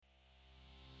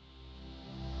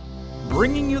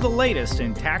Bringing you the latest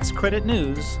in tax credit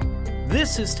news,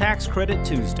 this is Tax Credit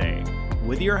Tuesday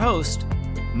with your host,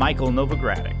 Michael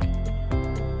Novogradac.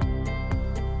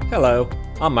 Hello,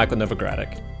 I'm Michael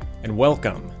Novogradac, and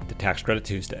welcome to Tax Credit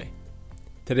Tuesday.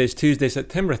 Today's Tuesday,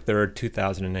 September 3rd,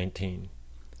 2019.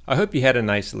 I hope you had a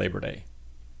nice Labor Day.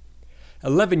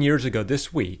 11 years ago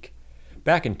this week,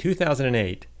 back in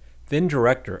 2008, then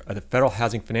Director of the Federal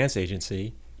Housing Finance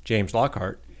Agency, James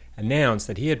Lockhart, announced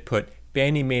that he had put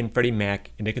Fannie Mae and Freddie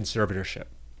Mac into conservatorship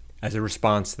as a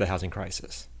response to the housing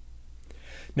crisis.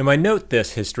 Now, I note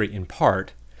this history in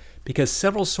part because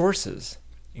several sources,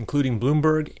 including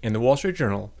Bloomberg and the Wall Street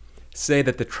Journal, say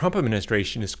that the Trump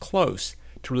administration is close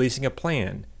to releasing a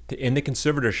plan to end the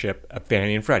conservatorship of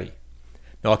Fannie and Freddie.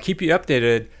 Now, I'll keep you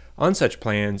updated on such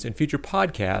plans in future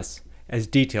podcasts as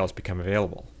details become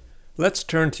available. Let's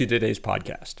turn to today's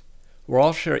podcast, where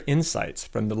I'll share insights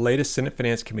from the latest Senate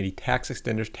Finance Committee Tax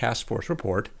Extenders Task Force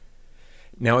report.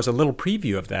 Now, as a little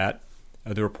preview of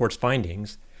the report's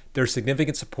findings, there's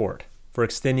significant support for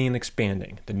extending and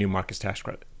expanding the New Markets Tax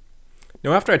Credit.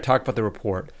 Now, after I talk about the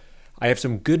report, I have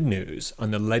some good news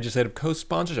on the legislative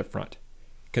co-sponsorship front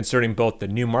concerning both the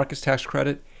New Markets Tax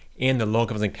Credit and the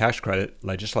Low-Income Housing Tax Credit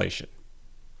legislation.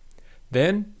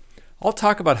 Then, I'll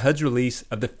talk about HUD's release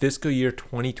of the fiscal year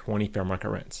 2020 fair market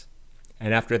rents.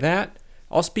 And after that,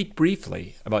 I'll speak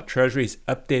briefly about Treasury's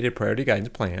updated priority guidance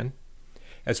plan,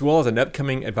 as well as an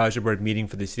upcoming advisory board meeting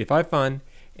for the CDFI fund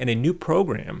and a new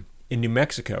program in New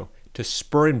Mexico to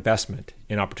spur investment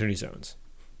in opportunity zones.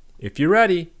 If you're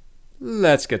ready,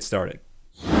 let's get started.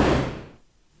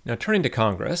 Now, turning to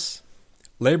Congress,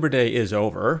 Labor Day is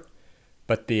over,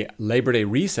 but the Labor Day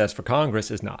recess for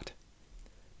Congress is not.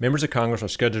 Members of Congress are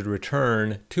scheduled to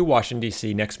return to Washington,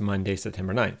 D.C. next Monday,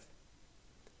 September 9th.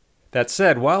 That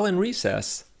said, while in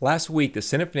recess, last week the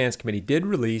Senate Finance Committee did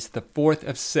release the fourth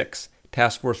of 6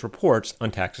 task force reports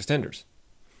on tax extenders.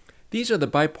 These are the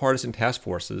bipartisan task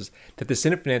forces that the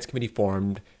Senate Finance Committee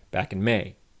formed back in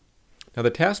May. Now, the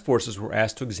task forces were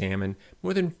asked to examine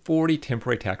more than 40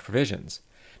 temporary tax provisions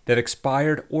that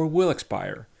expired or will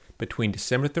expire between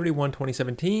December 31,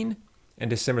 2017 and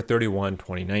December 31,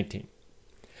 2019.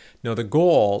 Now, the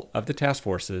goal of the task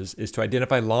forces is to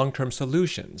identify long-term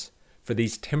solutions for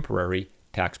these temporary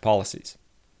tax policies.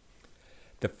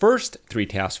 The first 3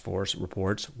 task force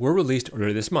reports were released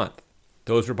earlier this month.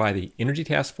 Those were by the Energy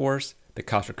Task Force, the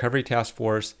Cost Recovery Task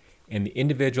Force, and the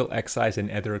Individual Excise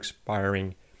and Other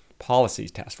Expiring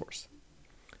Policies Task Force.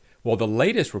 Well, the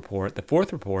latest report, the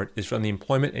 4th report, is from the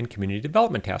Employment and Community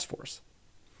Development Task Force.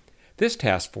 This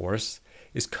task force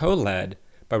is co-led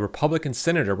by Republican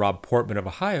Senator Rob Portman of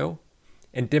Ohio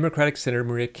and Democratic Senator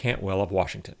Maria Cantwell of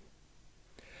Washington.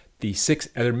 The 6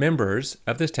 other members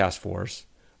of this task force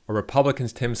are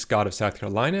Republicans Tim Scott of South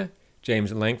Carolina,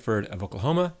 James Lankford of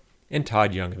Oklahoma, and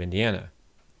Todd Young of Indiana.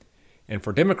 And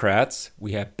for Democrats,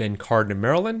 we have Ben Cardin of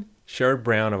Maryland, Sherrod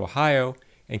Brown of Ohio,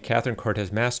 and Catherine Cortez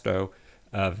Masto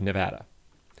of Nevada.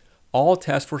 All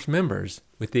task force members,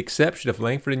 with the exception of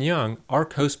Lankford and Young, are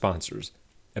co-sponsors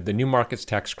of the New Markets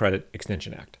Tax Credit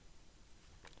Extension Act.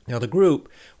 Now, the group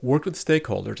worked with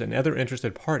stakeholders and other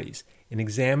interested parties in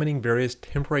examining various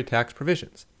temporary tax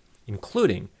provisions,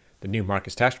 including the New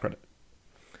Markets Tax Credit.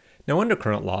 Now, under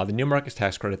current law, the New Markets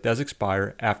Tax Credit does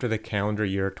expire after the calendar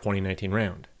year 2019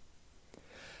 round.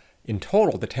 In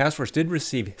total, the task force did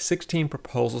receive 16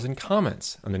 proposals and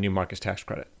comments on the New Markets Tax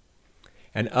Credit.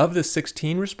 And of the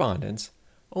 16 respondents,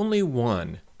 only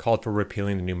 1 called for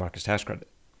repealing the New Markets Tax Credit.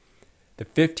 The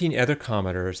 15 other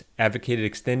commenters advocated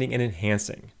extending and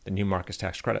enhancing the New Markets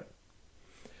Tax Credit.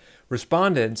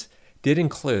 Respondents did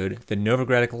include the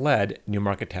Novogradac-led New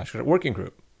Market Tax Credit Working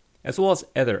Group, as well as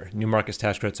other New Markets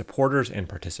Tax Credit supporters and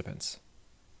participants.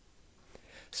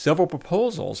 Several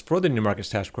proposals for the New Markets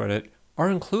Tax Credit are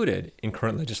included in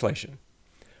current legislation.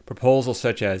 Proposals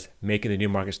such as making the New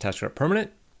Markets Tax Credit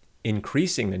permanent,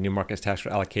 increasing the New Markets Tax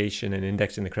Credit allocation and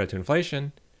indexing the credit to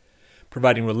inflation,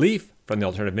 providing relief from the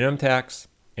alternative minimum tax,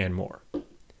 and more.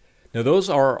 Now, those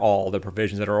are all the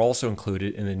provisions that are also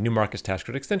included in the New Markets Tax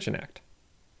Credit Extension Act.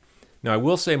 Now, I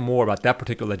will say more about that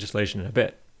particular legislation in a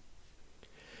bit.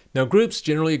 Now, groups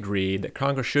generally agreed that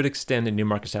Congress should extend the New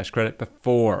Markets Tax Credit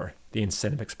before the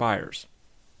incentive expires.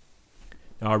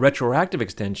 Now, a retroactive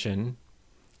extension,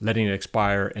 letting it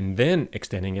expire and then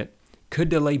extending it, could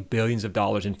delay billions of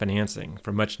dollars in financing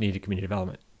for much-needed community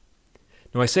development.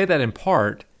 Now, I say that in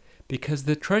part because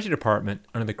the Treasury Department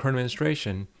under the current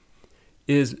administration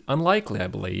is unlikely, I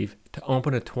believe, to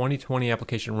open a 2020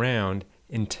 application round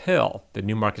until the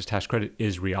New Markets Tax Credit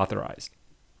is reauthorized.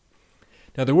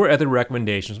 Now, there were other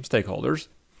recommendations from stakeholders,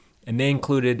 and they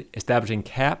included establishing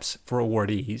caps for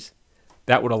awardees,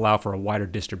 That would allow for a wider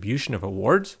distribution of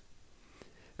awards,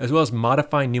 as well as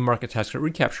modifying new market tax credit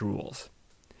recapture rules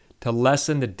to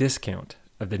lessen the discount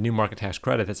of the new market tax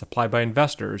credit that's applied by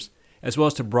investors, as well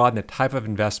as to broaden the type of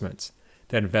investments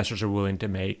that investors are willing to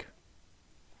make.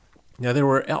 Now, there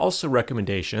were also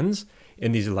recommendations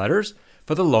in these letters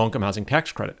for the low-income housing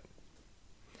tax credit.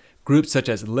 Groups such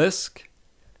as LISC,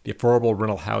 the Affordable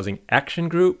Rental Housing Action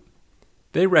Group,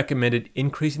 they recommended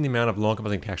increasing the amount of low-income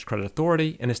housing tax credit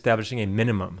authority and establishing a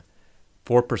minimum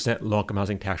 4% low-income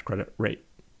housing tax credit rate.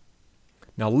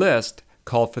 Now, LISC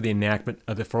called for the enactment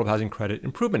of the Affordable Housing Credit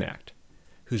Improvement Act,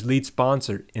 whose lead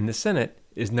sponsor in the Senate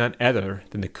is none other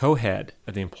than the co-head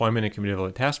of the Employment and Community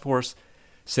Development Task Force,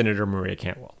 Senator Maria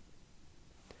Cantwell.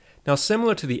 Now,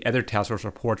 similar to the other task force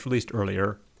reports released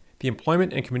earlier, the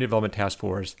Employment and Community Development Task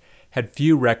Force had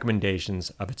few recommendations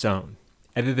of its own,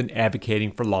 other than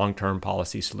advocating for long-term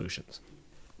policy solutions.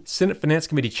 Senate Finance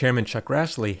Committee Chairman Chuck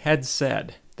Grassley had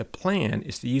said the plan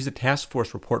is to use the task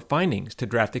force report findings to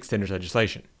draft extenders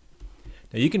legislation.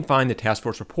 Now, you can find the task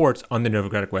force reports on the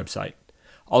Novogradac website.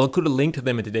 I'll include a link to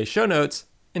them in today's show notes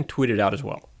and tweet it out as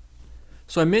well.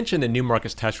 So I mentioned the New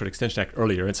Markets Tax Credit Extension Act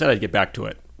earlier and said I'd get back to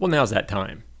it. Well, now's that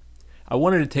time. I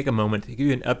wanted to take a moment to give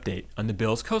you an update on the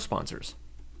bill's co-sponsors.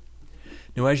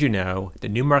 Now, as you know, the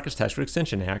New Markets Tax Credit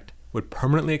Extension Act would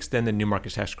permanently extend the New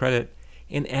Markets Tax Credit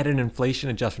and add an inflation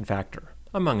adjustment factor,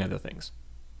 among other things.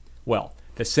 Well,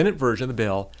 the Senate version of the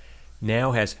bill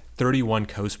now has 31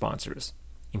 co-sponsors,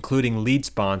 including lead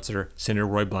sponsor Senator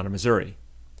Roy Blunt of Missouri,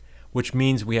 which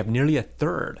means we have nearly a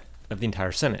third of the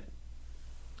entire Senate.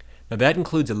 Now, that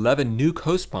includes 11 new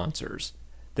co-sponsors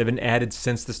that have been added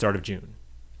since the start of June.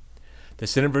 The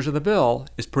Senate version of the bill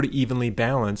is pretty evenly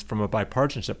balanced from a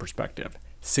bipartisanship perspective,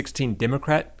 16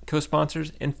 Democrat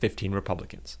co-sponsors and 15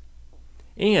 Republicans.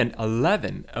 And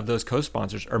 11 of those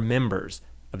co-sponsors are members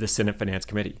of the Senate Finance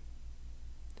Committee.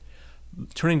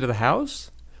 Turning to the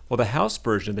House, well, the House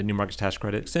version of the New Markets Tax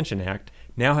Credit Extension Act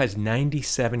now has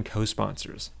 97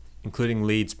 co-sponsors, including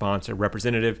lead sponsor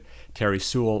Representative Terry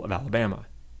Sewell of Alabama.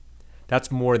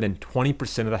 That's more than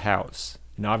 20% of the House,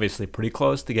 and obviously pretty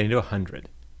close to getting to 100.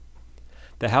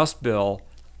 The House bill,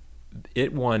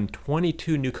 it won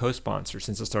 22 new co-sponsors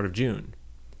since the start of June,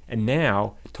 and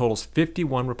now totals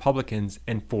 51 Republicans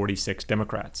and 46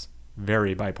 Democrats.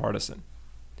 Very bipartisan.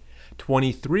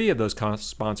 23 of those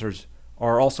co-sponsors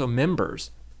are also members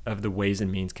of the Ways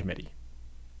and Means Committee.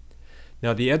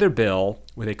 Now, the other bill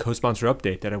with a co-sponsor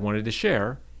update that I wanted to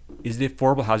share is the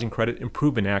Affordable Housing Credit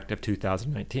Improvement Act of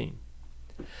 2019.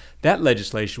 That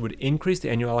legislation would increase the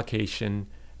annual allocation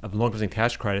of low-income housing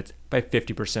tax credits by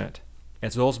 50%,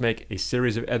 as well as make a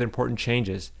series of other important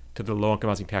changes to the low-income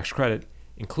housing tax credit,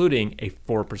 including a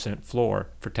 4% floor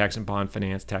for tax and bond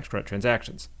finance tax credit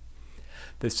transactions.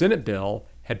 The Senate bill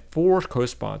had four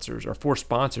sponsors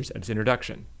at its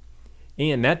introduction,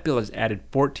 and that bill has added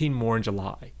 14 more in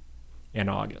July and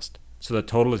August, so the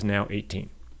total is now 18.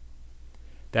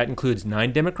 That includes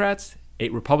 9 Democrats,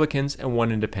 8 Republicans, and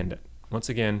 1 independent. Once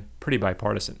again, pretty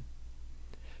bipartisan.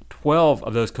 12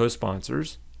 of those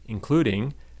co-sponsors,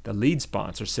 including the lead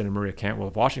sponsor, Senator Maria Cantwell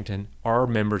of Washington, are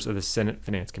members of the Senate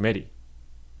Finance Committee.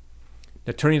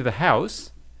 Now, turning to the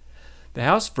House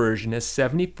version has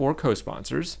 74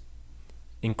 co-sponsors,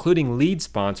 including lead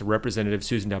sponsor Representative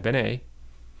Susan Dalbene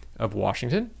of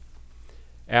Washington,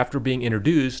 after being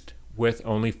introduced with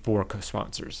only 4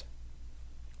 co-sponsors.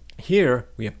 Here,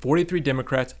 we have 43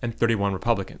 Democrats and 31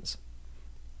 Republicans.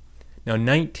 Now,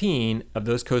 19 of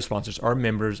those co-sponsors are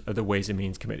members of the Ways and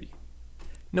Means Committee.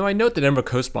 Now, I note the number of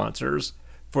co-sponsors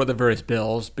for the various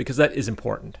bills because that is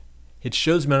important. It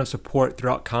shows the amount of support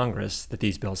throughout Congress that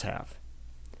these bills have.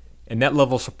 And that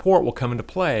level of support will come into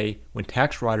play when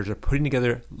tax writers are putting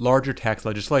together larger tax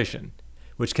legislation,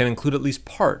 which can include at least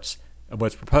parts of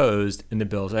what's proposed in the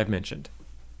bills I've mentioned.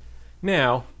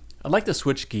 Now, I'd like to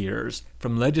switch gears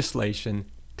from legislation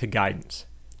to guidance,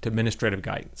 to administrative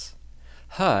guidance.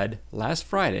 HUD, last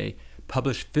Friday,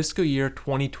 published fiscal year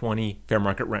 2020 fair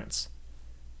market rents.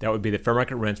 That would be the fair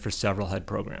market rents for several HUD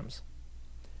programs.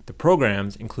 The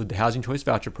programs include the Housing Choice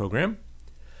Voucher Program,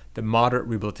 the Moderate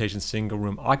Rehabilitation Single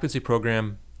Room Occupancy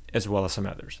Program, as well as some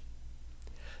others.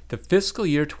 The fiscal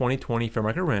year 2020 fair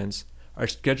market rents are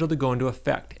scheduled to go into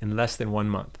effect in less than 1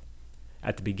 month,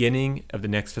 at the beginning of the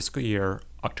next fiscal year,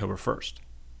 October 1st.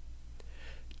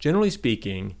 Generally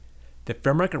speaking, the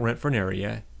fair market rent for an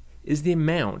area is the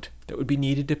amount that would be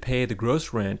needed to pay the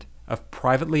gross rent of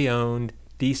privately owned,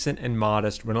 decent and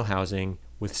modest rental housing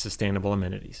with sustainable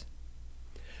amenities.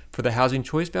 For the Housing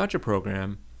Choice Voucher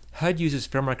Program, HUD uses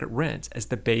fair market rents as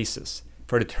the basis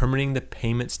for determining the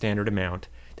payment standard amount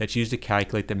that's used to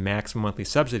calculate the maximum monthly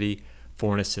subsidy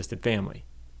for an assisted family.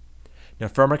 Now,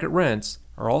 fair market rents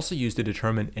are also used to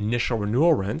determine initial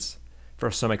renewal rents for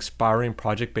some expiring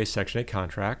project-based Section 8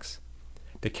 contracts,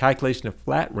 the calculation of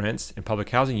flat rents in public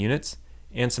housing units,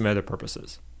 and some other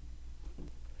purposes.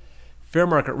 Fair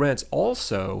market rents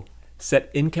also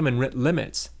set income and rent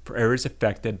limits for areas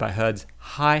affected by HUD's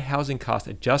high housing cost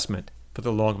adjustment for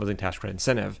the low-income housing tax credit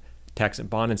incentive, tax and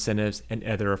bond incentives, and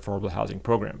other affordable housing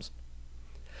programs.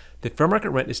 The fair market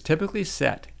rent is typically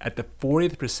set at the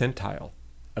 40th percentile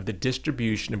of the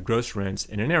distribution of gross rents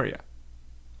in an area.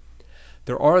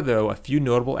 There are, though, a few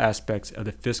notable aspects of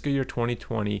the fiscal year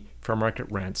 2020 fair market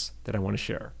rents that I want to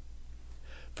share.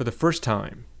 For the first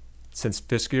time since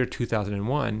fiscal year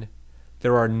 2001,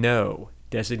 there are no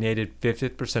designated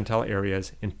 50th percentile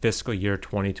areas in fiscal year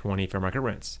 2020 fair market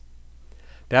rents.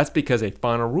 That's because a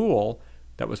final rule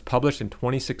that was published in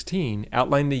 2016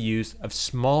 outlined the use of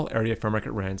small area fair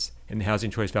market rents in the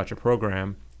Housing Choice Voucher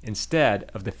Program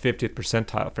instead of the 50th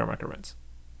percentile fair market rents.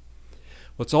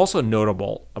 What's also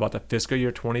notable about the fiscal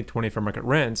year 2020 fair market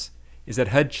rents is that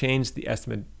HUD changed the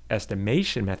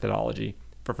estimation methodology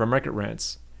for fair market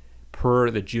rents per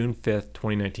the June 5th,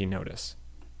 2019 notice.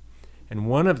 And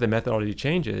one of the methodology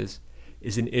changes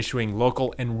is in issuing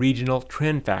local and regional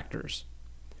trend factors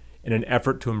in an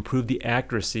effort to improve the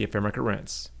accuracy of fair market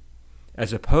rents,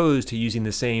 as opposed to using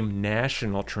the same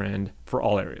national trend for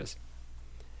all areas.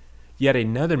 Yet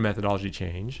another methodology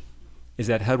change is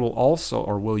that HUD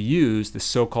will use the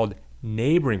so-called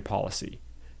neighboring policy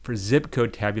for zip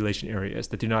code tabulation areas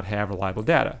that do not have reliable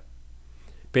data.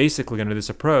 Basically, under this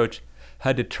approach,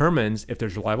 HUD determines if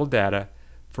there's reliable data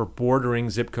for bordering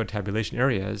zip code tabulation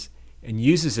areas and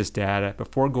uses this data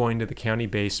before going to the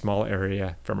county-based small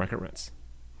area fair market rents.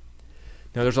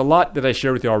 Now, there's a lot that I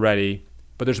shared with you already,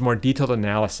 but there's more detailed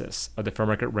analysis of the fair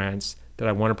market rents that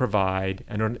I want to provide.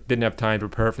 I didn't have time to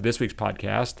prepare for this week's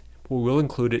podcast, but we will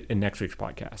include it in next week's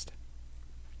podcast.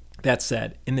 That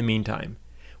said, in the meantime,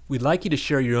 we'd like you to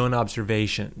share your own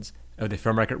observations of the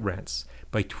fair market rents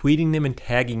by tweeting them and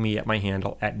tagging me at my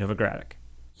handle @NovaGraddick.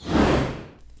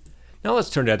 Now let's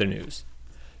turn to other news.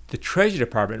 The Treasury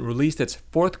Department released its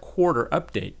fourth quarter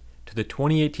update to the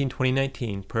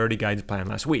 2018-2019 Priority Guidance Plan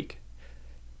last week.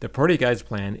 The Priority Guidance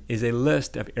Plan is a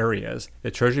list of areas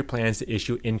the Treasury plans to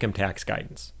issue income tax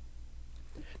guidance.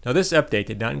 Now, this update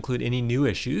did not include any new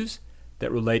issues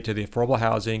that relate to the affordable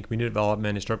housing, community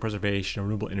development, historic preservation, or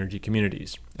renewable energy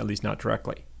communities, at least not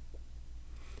directly.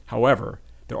 However,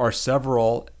 there are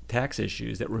several tax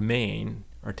issues that remain,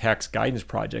 or tax guidance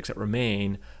projects that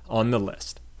remain on the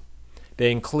list.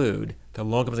 They include the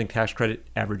low-income housing tax credit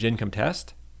average income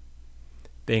test.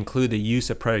 They include the use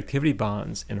of productivity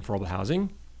bonds in affordable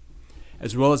housing,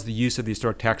 as well as the use of the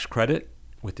historic tax credit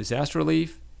with disaster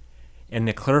relief, and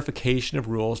the clarification of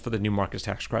rules for the new markets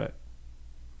tax credit.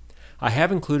 I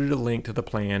have included a link to the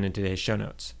plan in today's show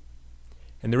notes.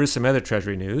 And there is some other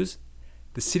Treasury news.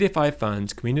 The CDFI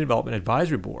Fund's Community Development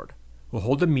Advisory Board will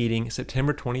hold a meeting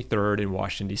September 23rd in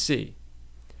Washington, D.C.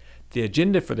 The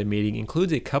agenda for the meeting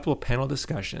includes a couple of panel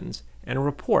discussions and a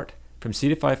report from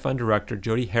CDFI Fund Director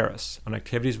Jody Harris on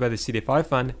activities by the CDFI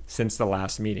Fund since the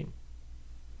last meeting.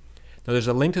 Now, there's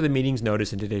a link to the meeting's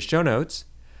notice in today's show notes.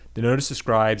 The notice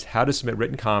describes how to submit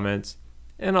written comments,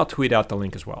 and I'll tweet out the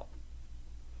link as well.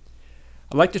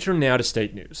 I'd like to turn now to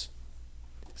state news.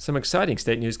 Some exciting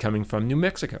state news coming from New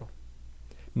Mexico.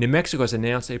 New Mexico has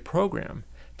announced a program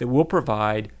that will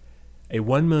provide a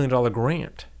 $1 million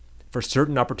grant for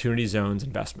certain Opportunity Zones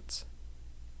investments.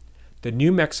 The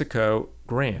New Mexico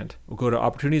grant will go to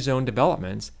Opportunity Zone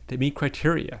developments that meet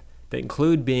criteria that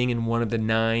include being in one of the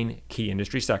 9 key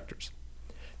industry sectors.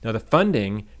 Now, the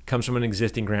funding comes from an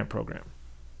existing grant program.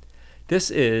 This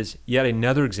is yet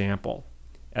another example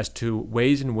as to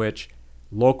ways in which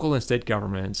local and state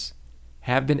governments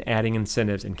have been adding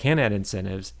incentives and can add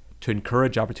incentives to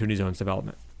encourage Opportunity Zones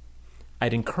development.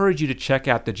 I'd encourage you to check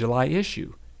out the July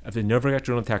issue of the NovaGraddick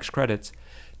Journal of Tax Credits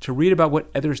to read about what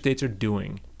other states are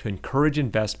doing to encourage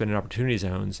investment in Opportunity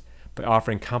Zones by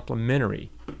offering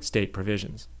complementary state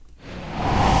provisions.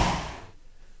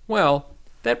 Well,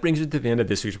 that brings us to the end of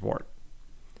this week's report.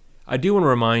 I do want to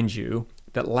remind you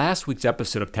that last week's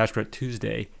episode of Tax Credit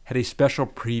Tuesday had a special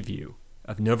preview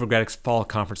of NovaGraddick's fall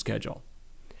conference schedule.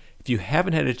 If you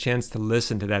haven't had a chance to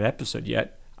listen to that episode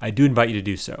yet, I do invite you to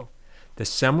do so. The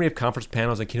summary of conference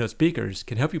panels and keynote speakers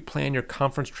can help you plan your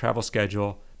conference travel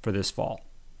schedule for this fall.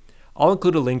 I'll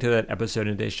include a link to that episode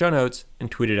in today's show notes and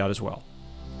tweet it out as well.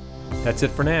 That's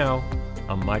it for now.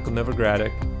 I'm Michael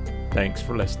Novograddick. Thanks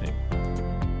for listening.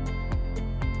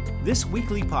 This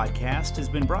weekly podcast has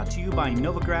been brought to you by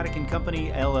Novograddick &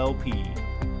 Company, LLP.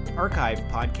 Archived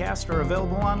podcasts are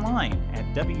available online at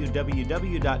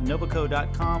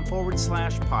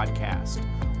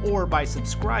www.novaco.com/podcast or by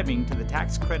subscribing to the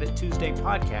Tax Credit Tuesday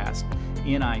podcast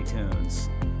in iTunes.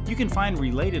 You can find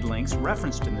related links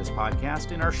referenced in this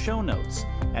podcast in our show notes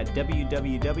at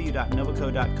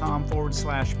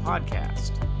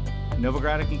www.novaco.com/podcast.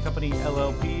 Novogradac & Company,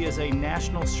 LLP is a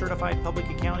national certified public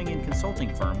accounting and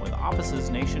consulting firm with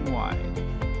offices nationwide.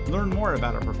 Learn more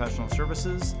about our professional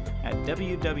services at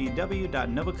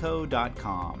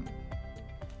www.novaco.com.